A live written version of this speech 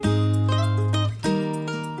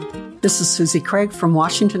This is Susie Craig from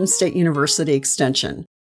Washington State University Extension.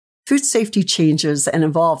 Food safety changes and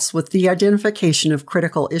evolves with the identification of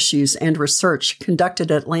critical issues and research conducted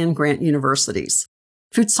at land-grant universities.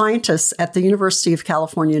 Food scientists at the University of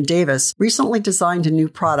California, Davis recently designed a new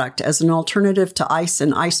product as an alternative to ice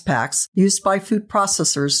and ice packs used by food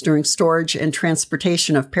processors during storage and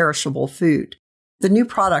transportation of perishable food. The new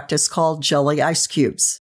product is called Jelly Ice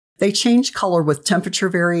Cubes. They change color with temperature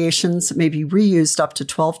variations, may be reused up to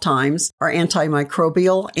 12 times, are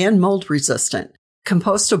antimicrobial and mold resistant.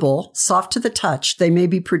 Compostable, soft to the touch, they may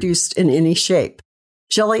be produced in any shape.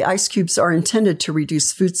 Jelly ice cubes are intended to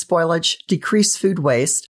reduce food spoilage, decrease food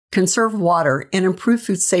waste, conserve water, and improve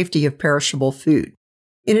food safety of perishable food.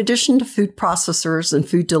 In addition to food processors and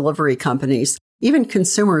food delivery companies, even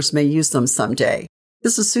consumers may use them someday.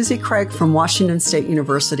 This is Susie Craig from Washington State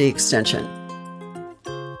University Extension.